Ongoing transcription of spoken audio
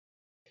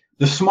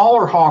The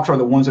smaller hawks are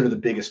the ones that are the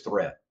biggest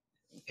threat.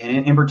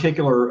 And in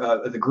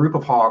particular, the group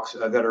of hawks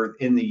that are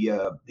in the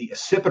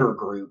Accipiter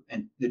group,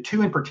 and the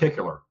two in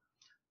particular,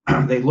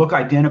 they look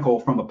identical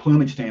from a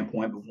plumage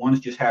standpoint, but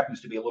one just happens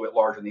to be a little bit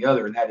larger than the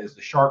other, and that is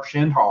the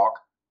sharp-shinned hawk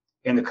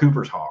and the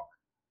Cooper's hawk.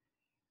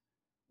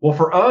 Well,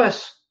 for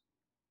us,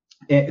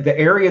 the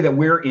area that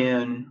we're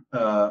in,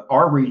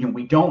 our region,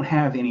 we don't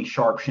have any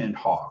sharp-shinned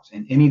hawks,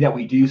 and any that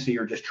we do see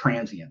are just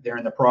transient. They're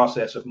in the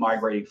process of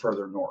migrating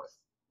further north,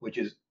 which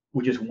is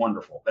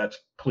wonderful.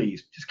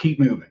 Please just keep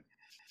moving.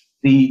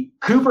 The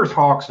Cooper's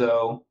hawks,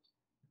 though,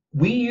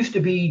 we used to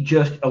be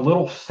just a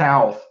little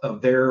south of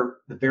the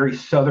very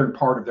southern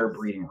part of their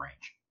breeding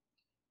range.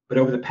 But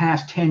over the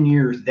past 10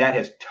 years, that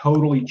has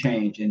totally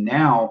changed. And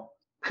now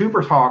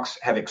Cooper's hawks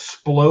have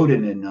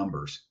exploded in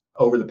numbers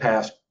over the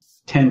past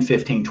 10,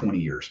 15, 20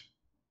 years.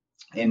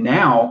 And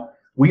now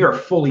we are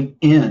fully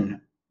in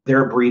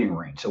their breeding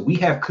range. So we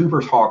have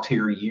Cooper's hawks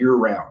here year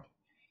round.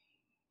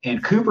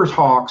 And Cooper's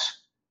hawks,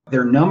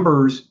 their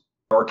numbers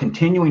are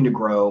continuing to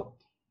grow.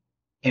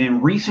 And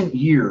in recent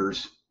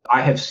years,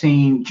 I have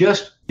seen,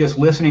 just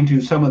listening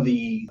to some of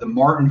the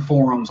Martin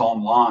forums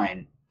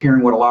online,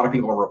 hearing what a lot of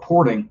people are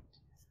reporting,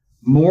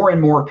 more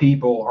and more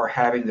people are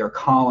having their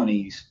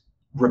colonies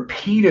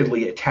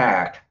repeatedly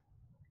attacked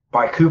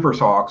by Cooper's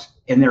hawks.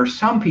 And there are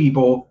some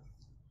people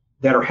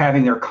that are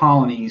having their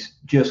colonies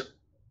just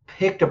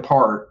picked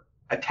apart,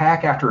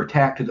 attack after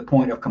attack, to the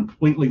point of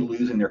completely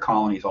losing their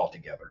colonies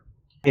altogether.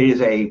 It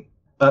is a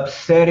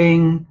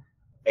upsetting,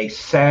 a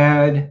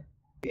sad,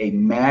 a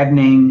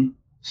maddening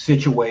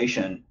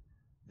situation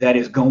that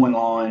is going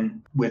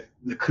on with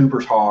the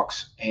Cooper's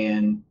hawks.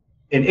 And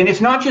it's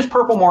not just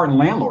purple martin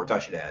landlords, I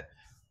should add.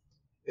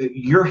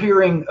 You're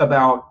hearing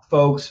about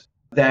folks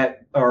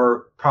that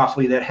are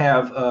possibly that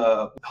have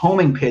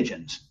homing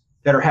pigeons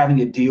that are having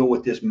to deal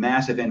with this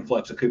massive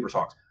influx of Cooper's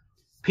hawks.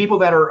 People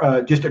that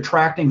are just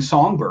attracting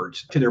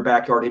songbirds to their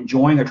backyard,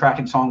 enjoying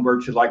attracting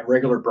songbirds to like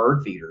regular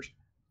bird feeders,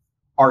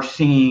 are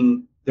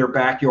seeing their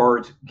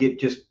backyards get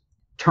just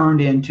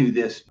turned into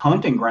this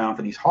hunting ground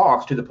for these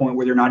hawks, to the point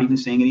where they're not even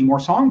seeing any more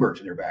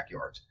songbirds in their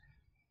backyards.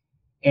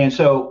 And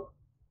so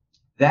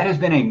that has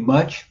been a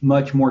much,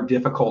 much more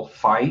difficult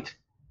fight.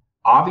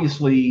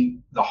 Obviously,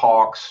 the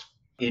hawks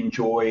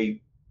enjoy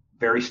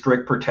very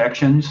strict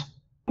protections,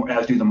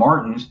 as do the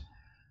martins.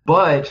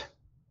 But,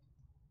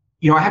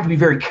 I have to be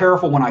very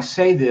careful when I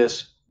say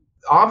this.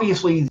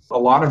 Obviously, a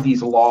lot of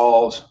these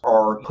laws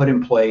are put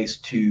in place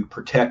to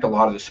protect a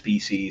lot of the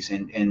species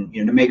and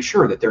to make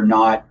sure that they're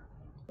not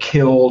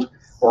killed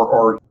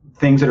or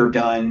things that are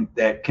done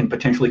that can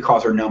potentially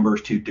cause their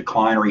numbers to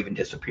decline or even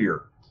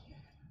disappear.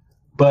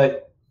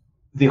 But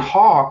the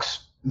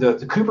hawks,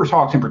 the Cooper's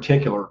hawks in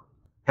particular,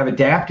 have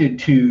adapted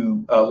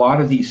to a lot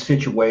of these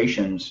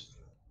situations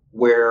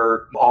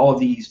where all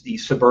of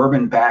these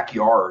suburban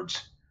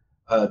backyards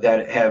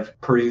that have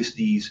produced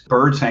these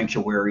bird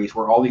sanctuaries,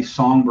 where all these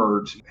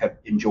songbirds have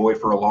enjoyed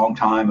for a long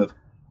time, of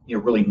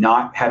really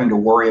not having to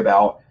worry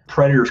about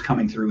predators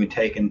coming through and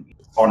taking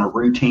on a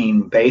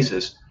routine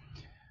basis.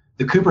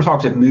 The Cooper's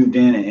hawks have moved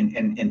in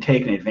and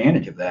taken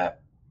advantage of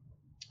that.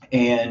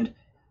 And,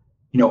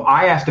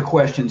 I ask the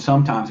question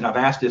sometimes, and I've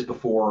asked this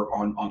before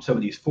on some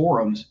of these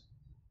forums.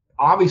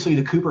 Obviously,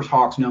 the Cooper's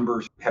hawks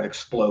numbers have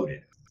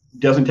exploded.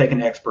 It doesn't take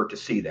an expert to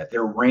see that.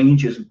 Their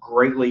range is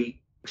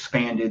greatly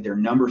expanded. Their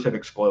numbers have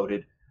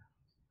exploded.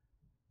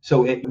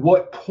 So at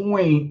what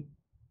point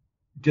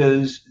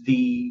does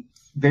the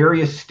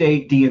various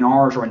state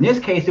DNRs, or in this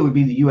case, it would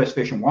be the U.S.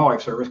 Fish and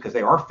Wildlife Service, because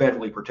they are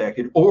federally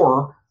protected,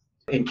 or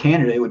in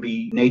Canada, it would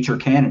be Nature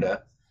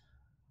Canada.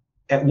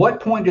 At what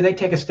point do they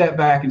take a step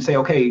back and say,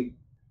 okay,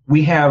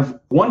 we have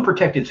one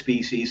protected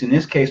species, in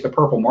this case, the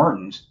purple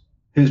martins,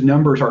 whose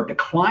numbers are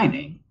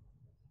declining,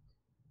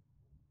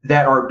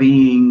 that are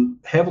being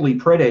heavily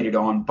predated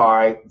on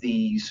by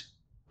these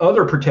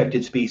other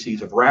protected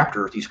species of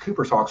raptors, these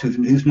Cooper's hawks,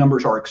 whose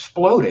numbers are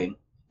exploding.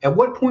 At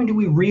what point do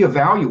we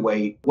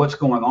reevaluate what's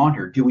going on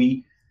here? Do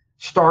we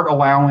start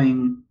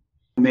allowing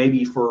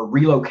maybe for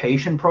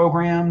relocation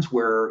programs,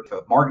 where if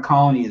a martin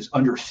colony is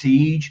under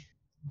siege,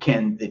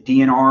 can the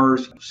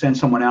DNRs send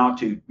someone out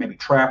to maybe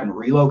trap and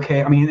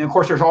relocate? I mean, of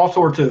course, there's all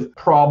sorts of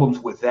problems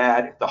with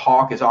that. If the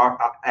hawk is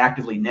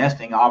actively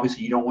nesting,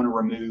 obviously you don't want to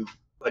remove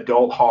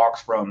adult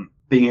hawks from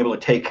being able to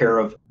take care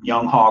of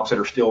young hawks that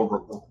are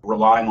still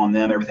relying on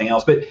them, everything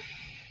else. But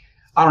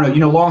I don't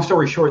know, long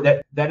story short,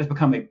 that has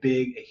become a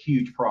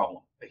huge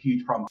problem.